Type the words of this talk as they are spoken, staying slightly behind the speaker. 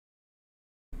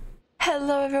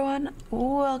Hello everyone,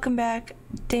 welcome back.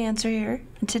 Dancer here,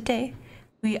 and today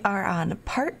we are on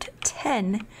part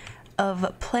 10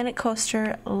 of Planet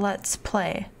Coaster Let's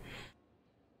Play.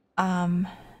 Is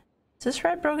this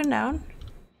ride broken down?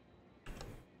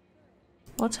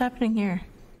 What's happening here?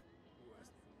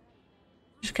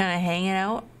 Just kind of hanging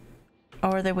out?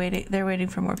 Or are they waiting? They're waiting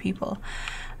for more people.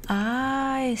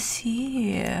 I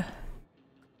see.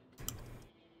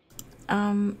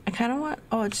 I kind of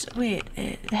want, wait,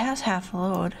 it has half a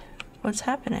load. What's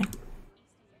happening?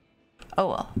 Oh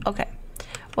well, okay.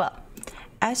 Well,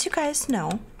 as you guys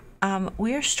know,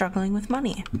 we are struggling with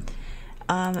money.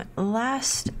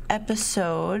 Last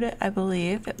episode, I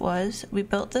believe it was, we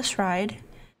built this ride.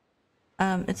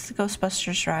 It's the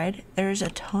Ghostbusters ride. There's a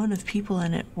ton of people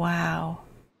in it. Wow.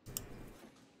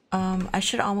 I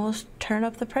should almost turn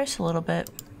up the price a little bit.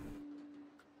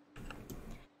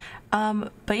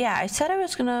 But yeah, I said I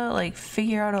was gonna like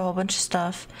figure out a whole bunch of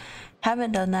stuff.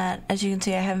 Haven't done that. As you can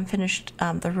see, I haven't finished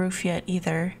the roof yet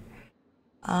either.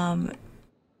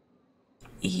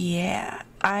 Yeah,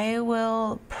 I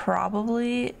will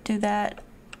probably do that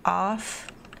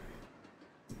off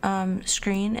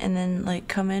screen and then like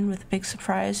come in with a big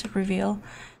surprise reveal.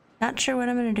 Not sure when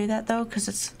I'm gonna do that though, because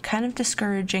it's kind of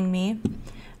discouraging me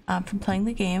from playing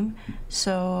the game.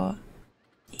 So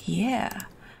yeah.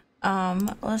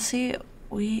 Let's see,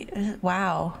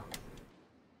 wow,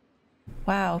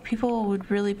 people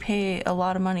would really pay a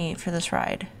lot of money for this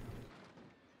ride.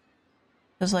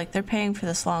 Because, like, they're paying for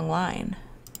this long line.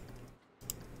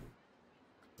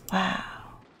 Wow.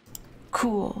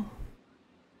 Cool.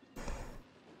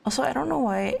 Also, I don't know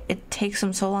why it takes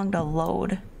them so long to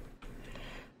load.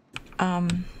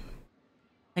 Like,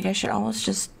 I should almost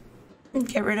just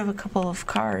get rid of a couple of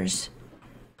cars.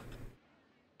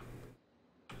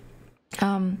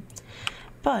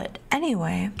 But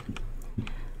anyway,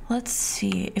 let's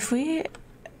see if we,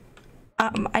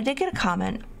 I did get a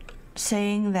comment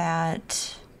saying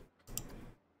that,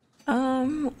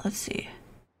 let's see,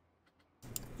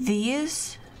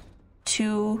 these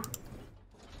two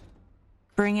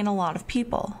bring in a lot of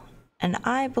people, and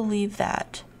I believe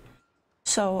that.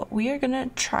 So we are gonna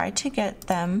try to get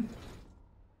them,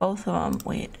 both of them.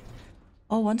 Wait,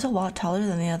 oh, one's a lot taller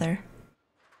than the other.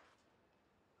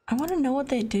 I want to know what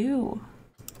they do.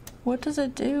 What does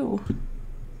it do?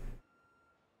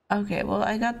 Okay, well,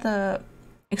 I got the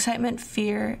excitement,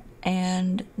 fear,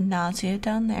 and nausea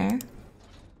down there.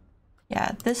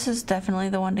 Yeah, this is definitely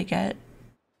the one to get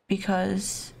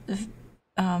because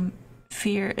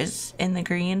fear is in the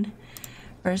green,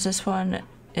 whereas this one,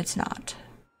 it's not.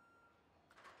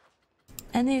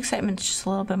 And the excitement's just a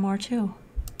little bit more too.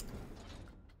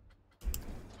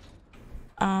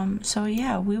 So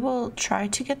yeah, we will try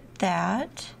to get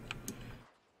that.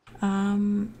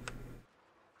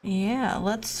 Yeah,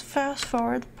 let's fast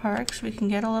forward the park so we can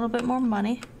get a little bit more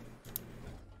money.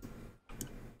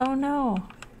 Oh no.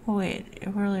 Oh, wait,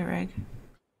 whirly rig.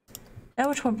 Now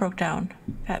which one broke down?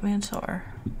 Batman Soar.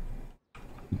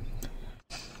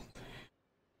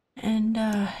 And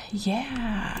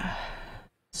yeah.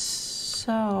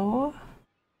 So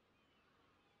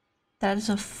that is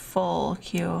a full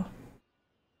queue.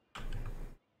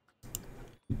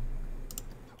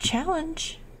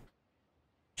 Challenge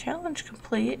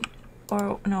complete.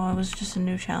 Or no, it was just a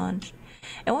new challenge.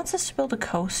 It wants us to build a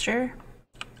coaster,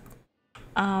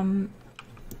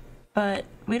 but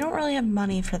we don't really have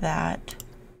money for that,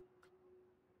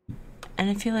 and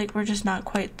I feel like we're just not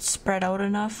quite spread out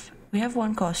enough. We have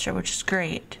one coaster, which is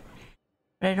great,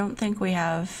 but I don't think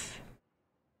we're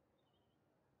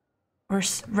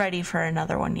ready for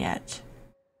another one yet.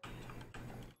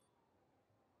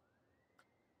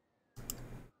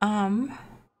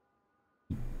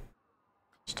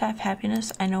 Staff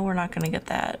happiness. I know we're not gonna get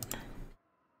that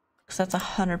because that's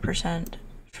 100%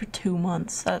 for 2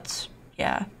 months. That's,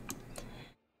 yeah,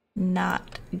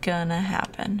 not gonna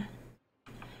happen.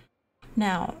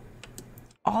 Now,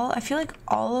 I feel like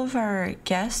all of our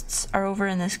guests are over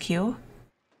in this queue.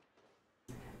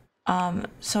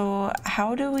 So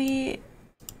how do we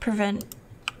prevent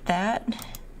that?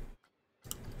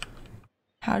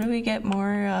 How do we get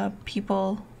more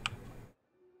people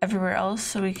everywhere else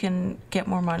so we can get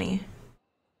more money?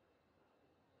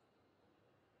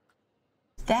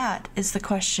 That is the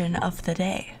question of the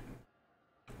day.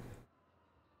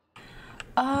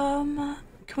 Can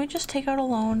we just take out a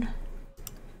loan?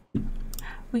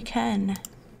 We can.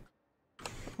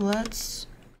 Let's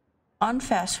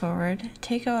unfast forward,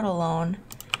 take out a loan,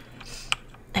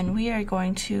 and we are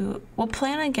going to, we'll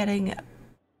plan on getting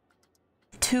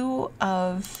 2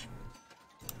 of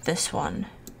this one.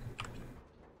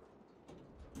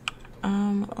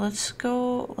 Let's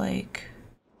go like,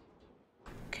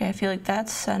 okay, I feel like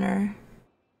that's center.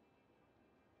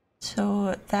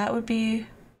 So that would be,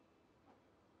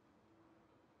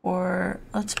 or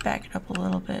let's back it up a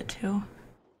little bit too.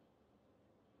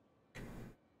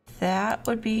 That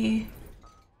would be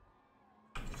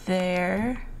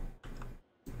there.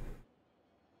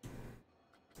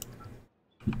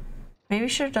 Maybe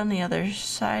should have done the other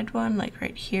side one, like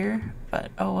right here,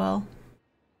 but oh well.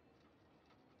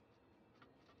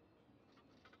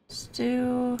 Let's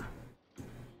do...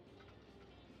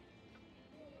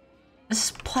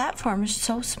 This platform is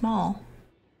so small.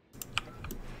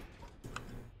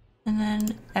 And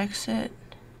then exit.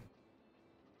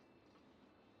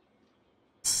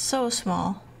 So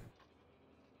small.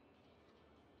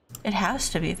 It has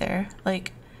to be there.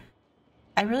 Like,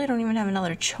 I really don't even have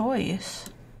another choice.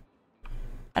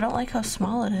 I don't like how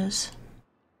small it is.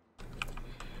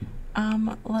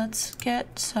 Let's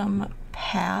get some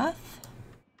path.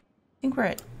 I think we're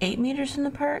at 8 meters in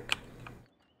the park.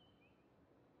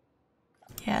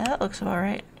 Yeah, that looks about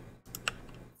right.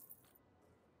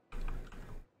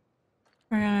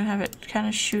 We're gonna have it kind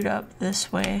of shoot up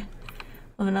this way,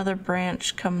 with another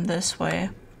branch come this way.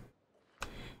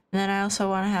 And then I also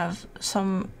want to have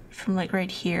some from like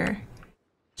right here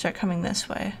start coming this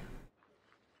way.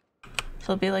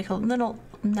 So it'll be like a little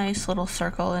nice little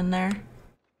circle in there.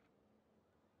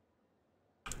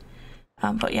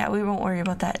 But yeah, we won't worry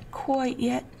about that quite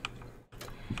yet.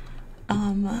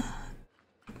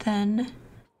 Then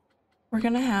we're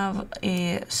gonna have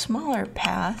a smaller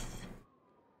path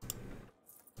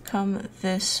come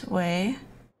this way.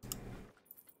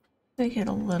 Make it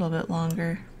a little bit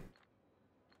longer.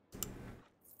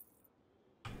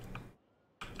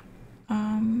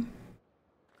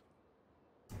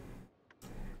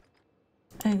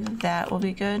 I think that will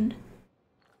be good.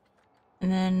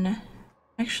 And then,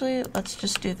 actually, let's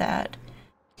just do that.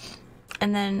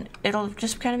 And then it'll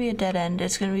just kind of be a dead end.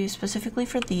 It's going to be specifically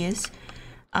for these.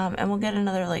 And we'll get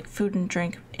another like food and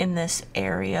drink in this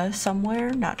area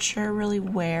somewhere. Not sure really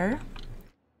where.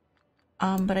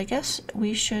 But I guess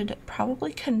we should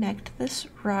probably connect this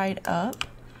ride up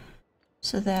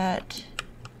so that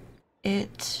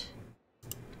it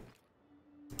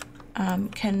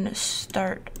can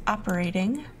start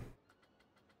operating.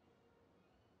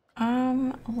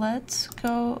 Let's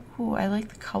go. Ooh, I like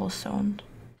the cobblestone.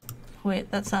 Wait,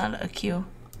 that's not a queue.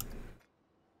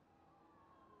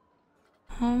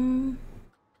 Yeah,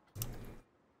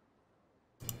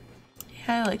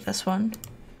 I like this one.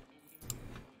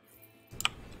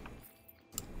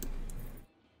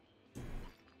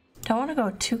 Don't want to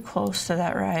go too close to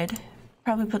that ride.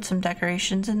 Probably put some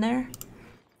decorations in there.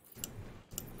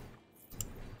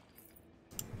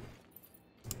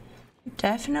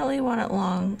 Definitely want it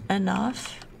long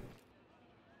enough.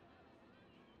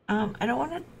 I don't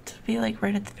want it to be like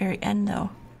right at the very end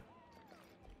though.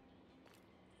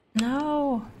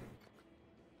 No.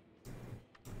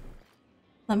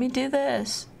 Let me do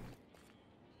this.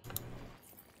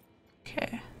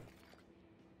 Okay.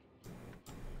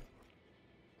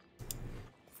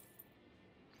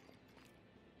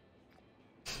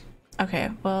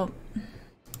 Okay, well.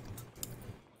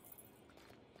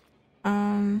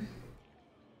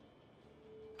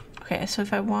 Okay, so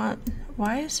if I want,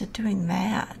 why is it doing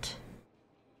that?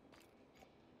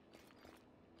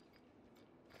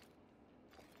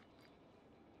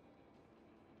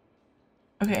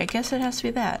 Okay, I guess it has to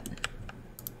be that.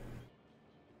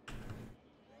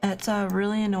 That's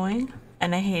really annoying,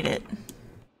 and I hate it.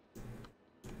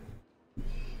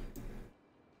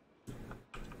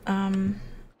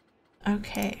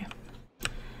 Okay.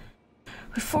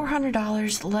 With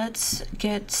 $400, let's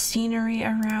get scenery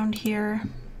around here.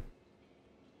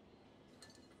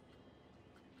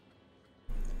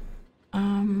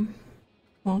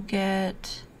 We'll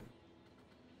get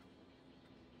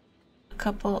a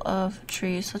couple of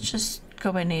trees. Let's just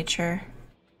go by nature.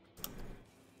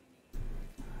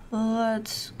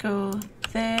 Let's go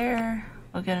there.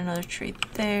 We'll get another tree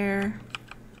there.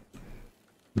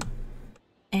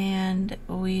 And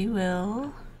we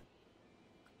will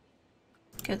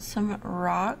get some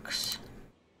rocks.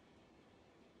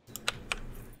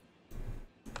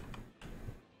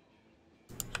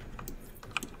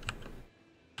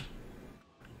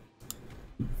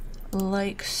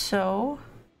 Like so.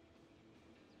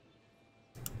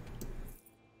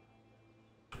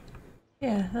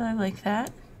 Yeah, I like that.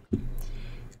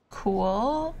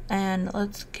 Cool. And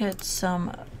let's get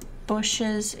some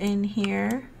bushes in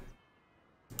here.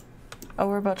 Oh,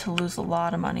 we're about to lose a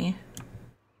lot of money.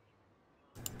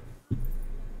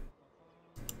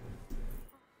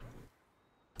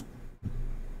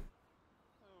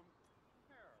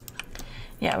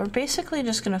 Yeah, we're basically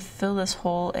just gonna fill this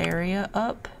whole area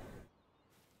up.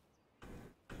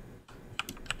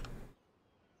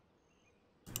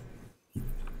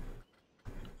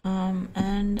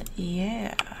 And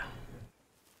yeah.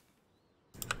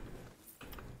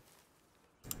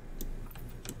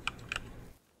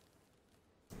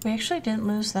 We actually didn't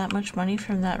lose that much money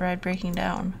from that ride breaking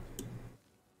down.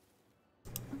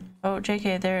 Oh,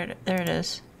 JK, there it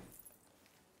is.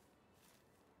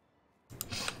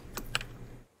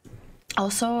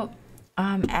 Also,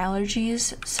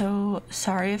 allergies, so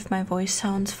sorry if my voice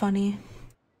sounds funny.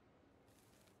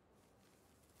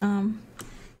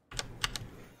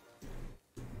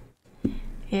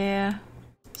 Yeah,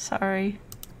 sorry.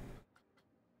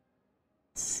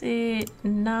 Let's see,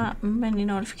 not many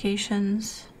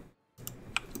notifications.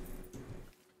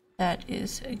 That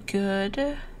is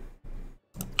good.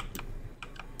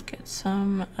 Get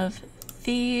some of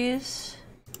these.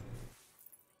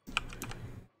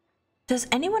 Does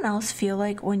anyone else feel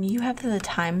like when you have the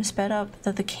time sped up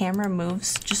that the camera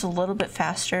moves just a little bit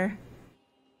faster?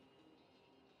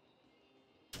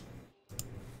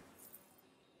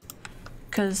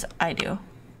 Because I do.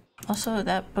 Also,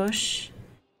 that bush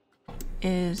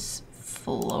is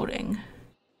floating.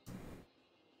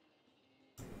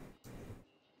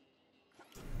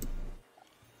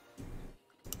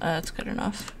 That's good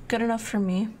enough. Good enough for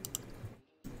me.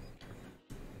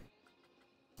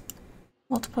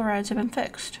 Multiple rides have been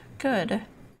fixed. Good.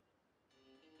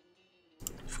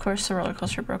 Of course, the roller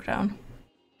coaster broke down.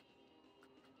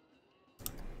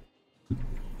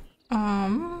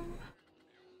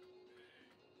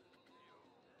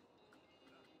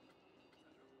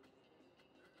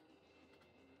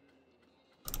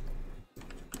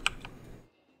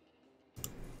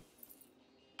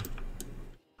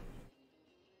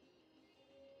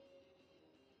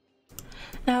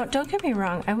 Now, don't get me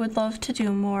wrong, I would love to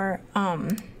do more,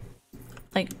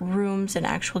 like rooms and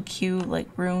actual queue, like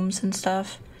rooms and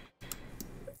stuff.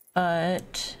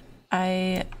 But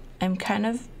I am kind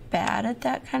of bad at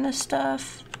that kind of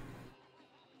stuff.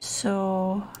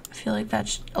 So I feel like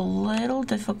that's a little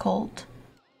difficult.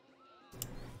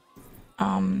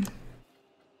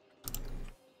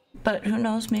 But who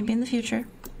knows, maybe in the future.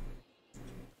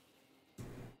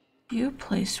 You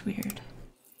place weird.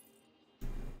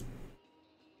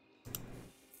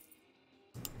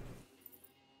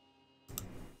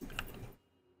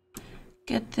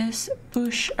 Get this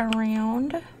bush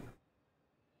around.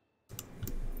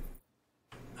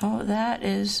 Oh, that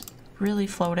is really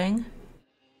floating.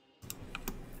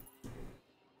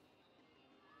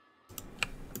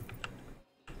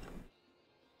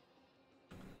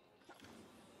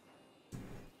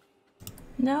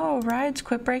 No, rides,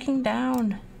 quit breaking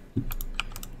down.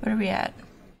 What are we at?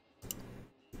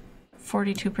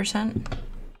 42%.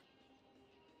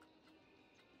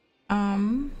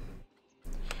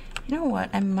 You know what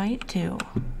I might do?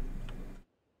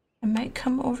 I might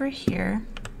come over here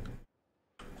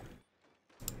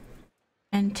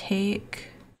and take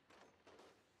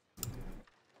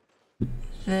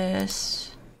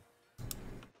this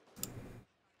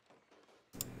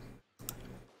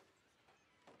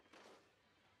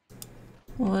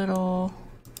little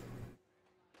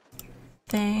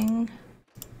thing.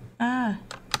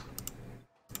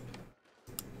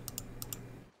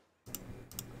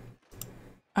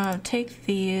 Take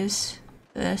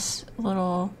this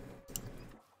little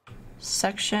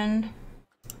section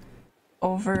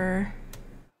over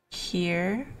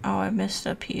here. Oh, I missed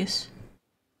a piece.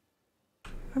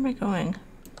 Where am I going?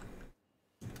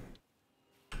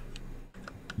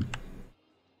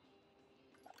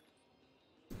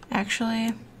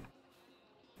 Actually,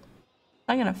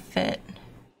 I'm gonna fit.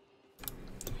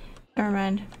 Never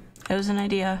mind. It was an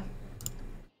idea.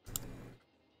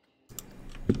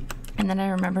 And then I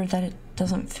remembered that it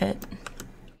doesn't fit.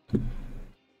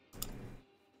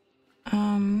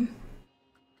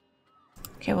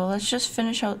 Okay, well, let's just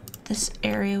finish out this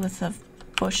area with the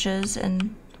bushes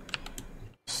and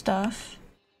stuff.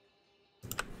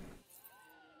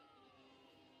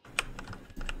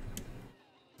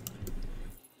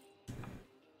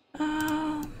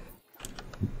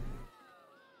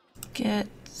 Get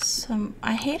some...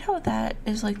 I hate how that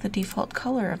is like the default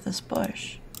color of this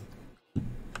bush.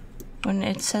 When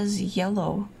it says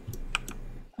yellow.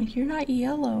 Like, you're not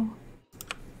yellow.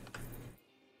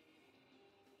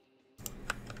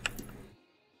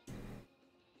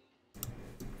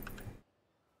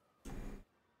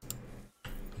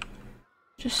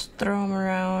 Just throw them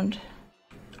around.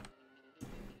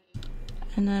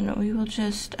 And then we will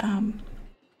just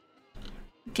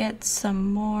get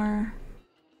some more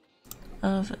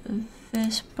of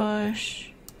this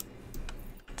bush.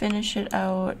 finish it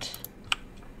out.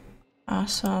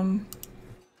 Awesome.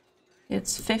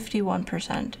 It's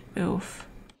 51%. Oof.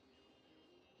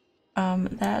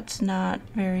 That's not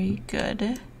very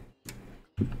good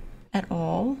at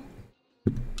all.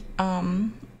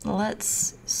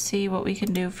 Let's see what we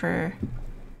can do for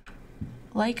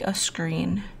like a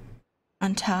screen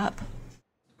on top,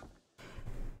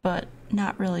 but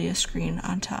not really a screen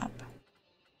on top.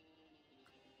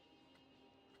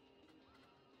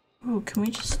 Ooh, can we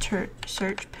just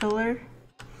search pillar?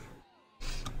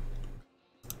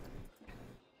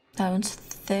 That one's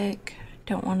thick.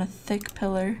 Don't want a thick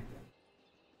pillar.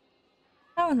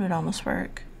 That one would almost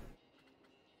work.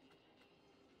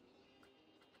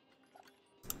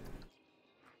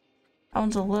 That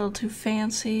one's a little too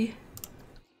fancy.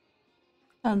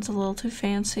 That one's a little too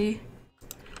fancy.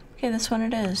 Okay, this one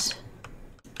it is.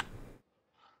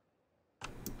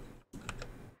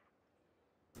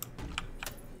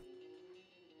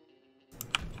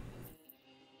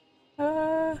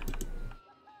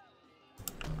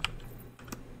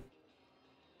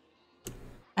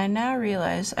 I now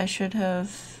realize I should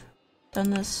have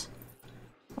done this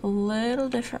a little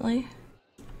differently.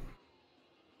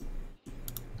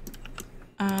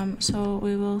 So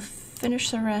we will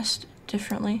finish the rest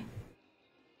differently.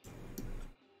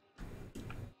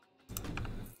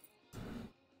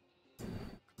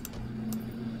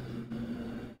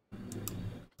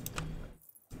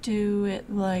 Do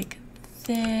it like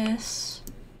this.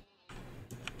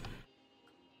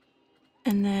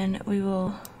 And then we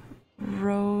will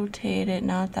rotate it,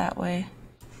 not that way.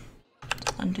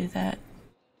 Undo that.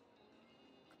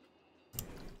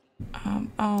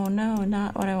 Oh no,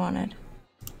 not what I wanted.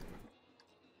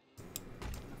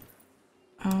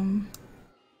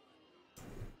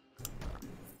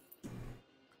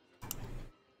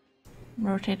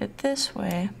 Rotate it this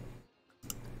way.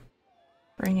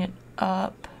 Bring it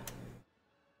up.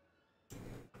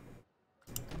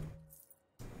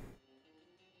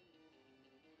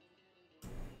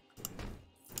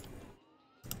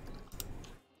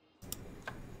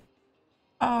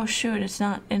 Oh shoot, it's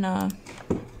not in a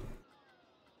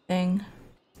thing.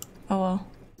 Oh well.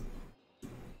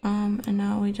 And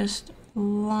now we just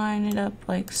line it up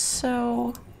like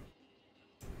so.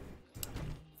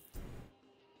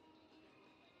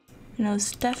 You know,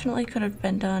 this definitely could have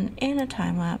been done in a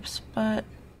time lapse, but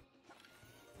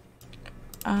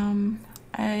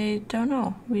I don't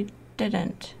know. We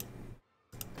didn't.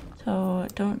 So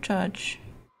don't judge.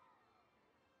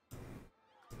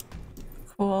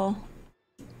 Cool.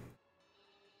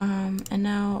 And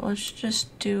now let's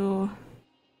just do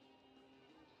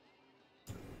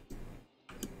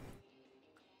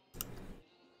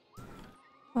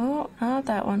oh, not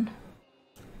that one.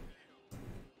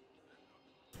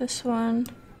 This one.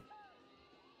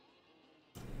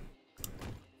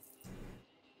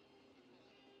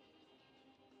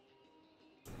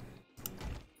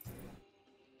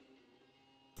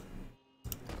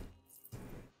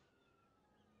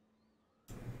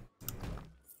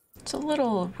 It's a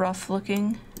little rough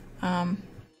looking,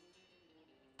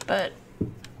 but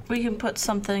we can put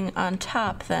something on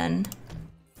top then,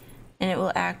 and it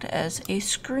will act as a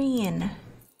screen.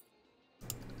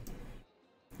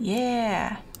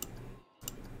 Yeah.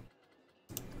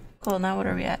 Cool, now what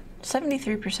are we at?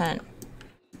 73%.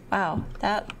 Wow,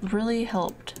 that really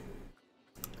helped.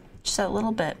 Just that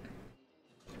little bit.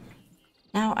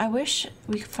 Now, I wish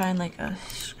we could find like a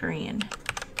screen.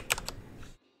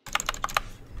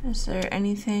 Is there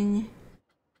anything?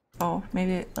 Oh,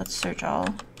 maybe let's search all.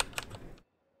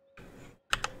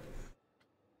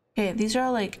 Okay, these are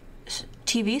all like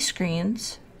TV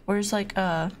screens. Where's like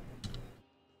a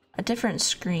different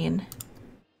screen?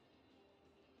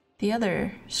 The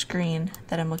other screen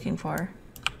that I'm looking for.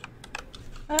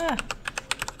 Ah.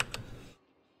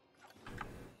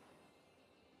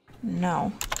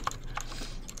 No.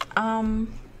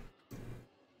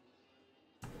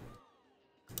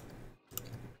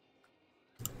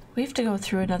 We have to go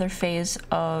through another phase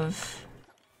of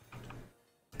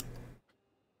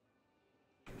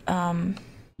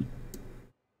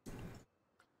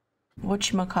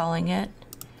whatchamacalling it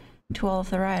to all of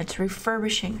the rides.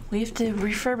 Refurbishing. We have to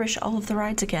refurbish all of the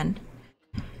rides again.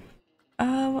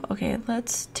 Okay,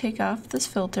 let's take off this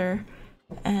filter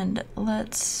and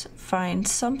let's find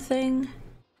something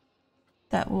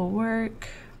that will work.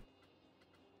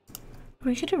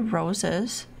 We could do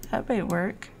roses. That might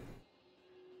work.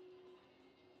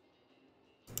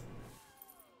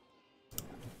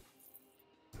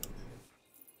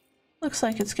 Looks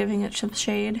like it's giving it some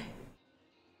shade.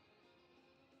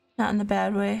 Not in the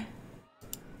bad way.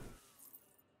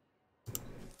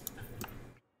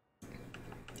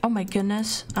 Oh my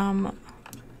goodness.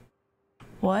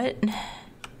 What?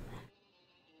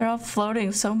 They're all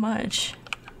floating so much.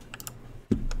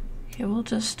 Okay, we'll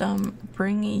just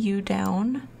bring you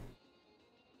down.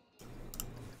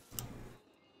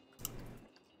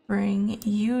 Bring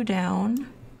you down.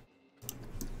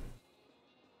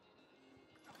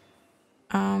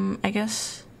 I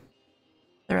guess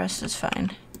the rest is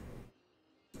fine.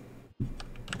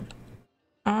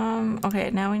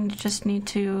 Okay, now we just need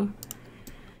to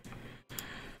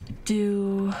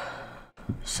do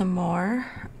some more.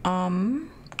 I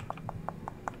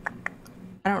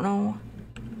don't know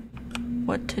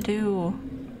what to do.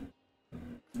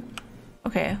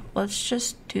 Okay, let's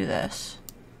just do this.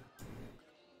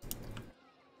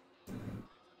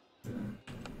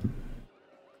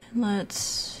 And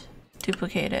let's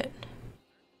duplicate it.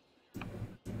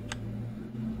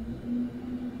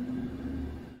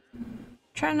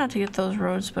 Try not to get those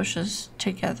rose bushes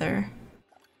together.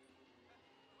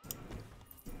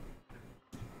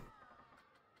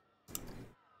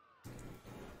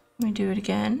 Let me do it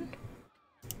again.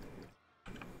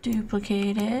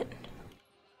 Duplicate it.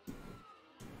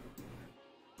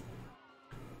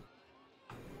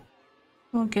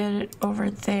 We'll get it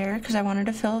over there because I wanted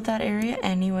to fill that area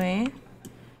anyway.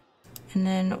 And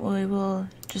then we will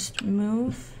just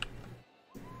move.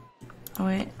 Oh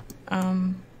wait,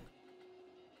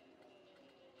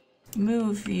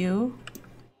 move you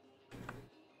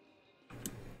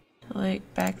to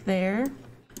like back there.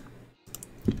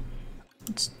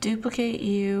 Let's duplicate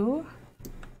you.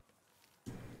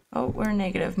 Oh, we're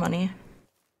negative money.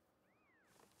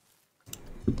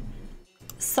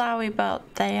 Sorry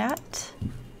about that.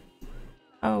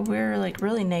 Oh, we're like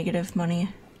really negative money.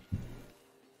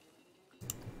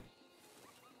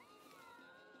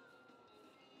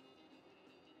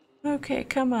 Okay,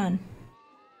 come on.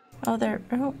 Oh, there.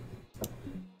 Oh.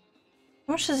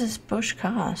 How much does this bush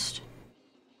cost?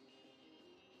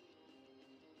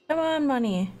 Come on,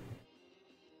 money.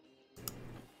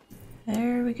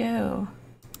 There we go.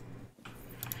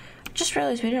 Just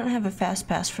realized we don't have a fast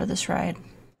pass for this ride.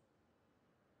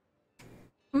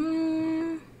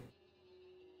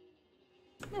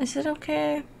 Is it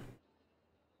okay?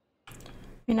 I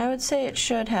mean, I would say it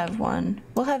should have one.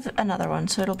 We'll have another one,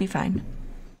 so it'll be fine.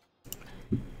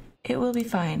 It will be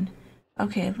fine.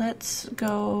 Okay, let's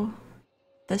go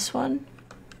this one.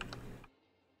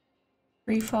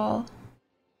 Free fall.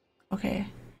 Okay.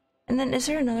 And then is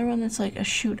there another one that's like a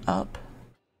shoot up?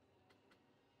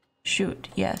 Shoot,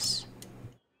 yes.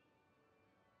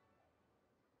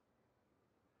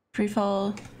 Free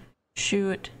fall,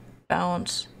 shoot,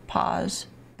 bounce, pause,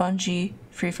 bungee,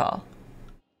 free fall.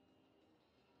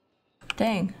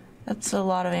 Dang, that's a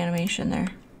lot of animation there.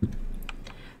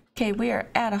 Okay, we are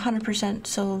at 100%,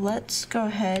 so let's go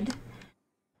ahead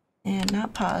and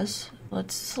not pause.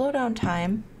 Let's slow down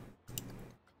time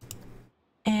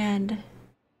and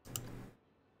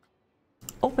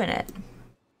open it.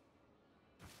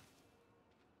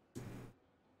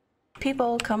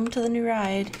 People, come to the new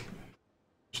ride.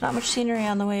 There's not much scenery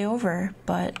on the way over,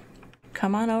 but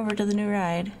come on over to the new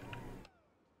ride.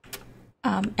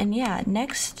 And yeah,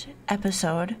 next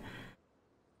episode,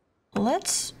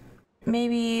 let's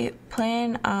maybe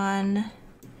plan on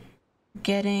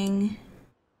getting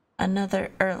another,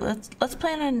 or let's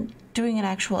plan on doing an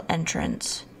actual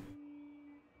entrance.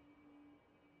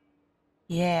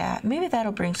 Yeah, maybe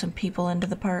that'll bring some people into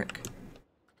the park.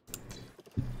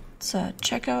 Let's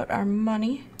check out our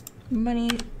money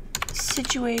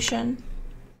situation.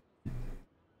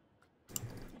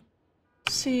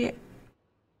 See,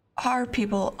 are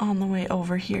people on the way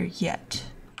over here yet?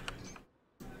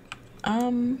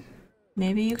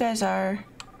 Maybe you guys are.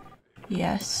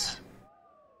 Yes.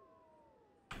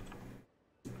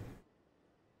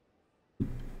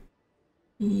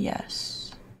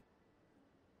 Yes.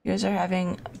 You guys are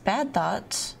having bad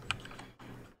thoughts.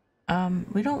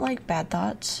 We don't like bad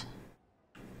thoughts.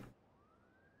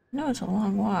 No, it's a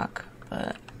long walk,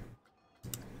 but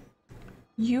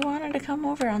you wanted to come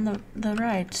over on the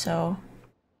ride, so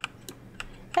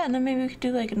yeah, and then maybe we could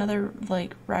do like another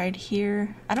like ride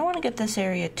here. I don't want to get this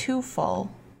area too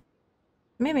full.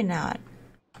 Maybe not.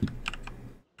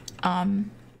 Yeah,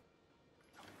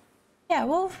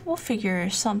 we'll figure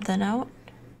something out.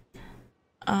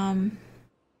 But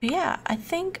yeah, I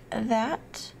think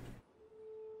that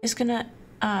is gonna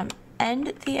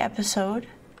end the episode.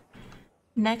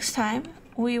 Next time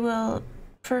we will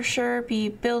for sure be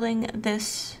building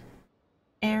this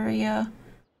area,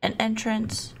 an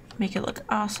entrance, make it look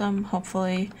awesome.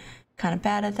 Hopefully kind of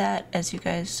bad at that, as you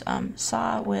guys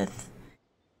saw with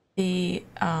the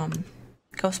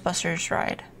Ghostbusters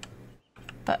ride.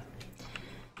 But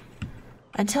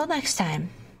until next time,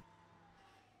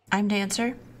 I'm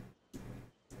Dancer,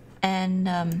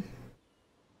 and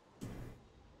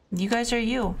you guys are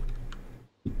you.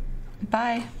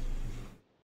 Bye.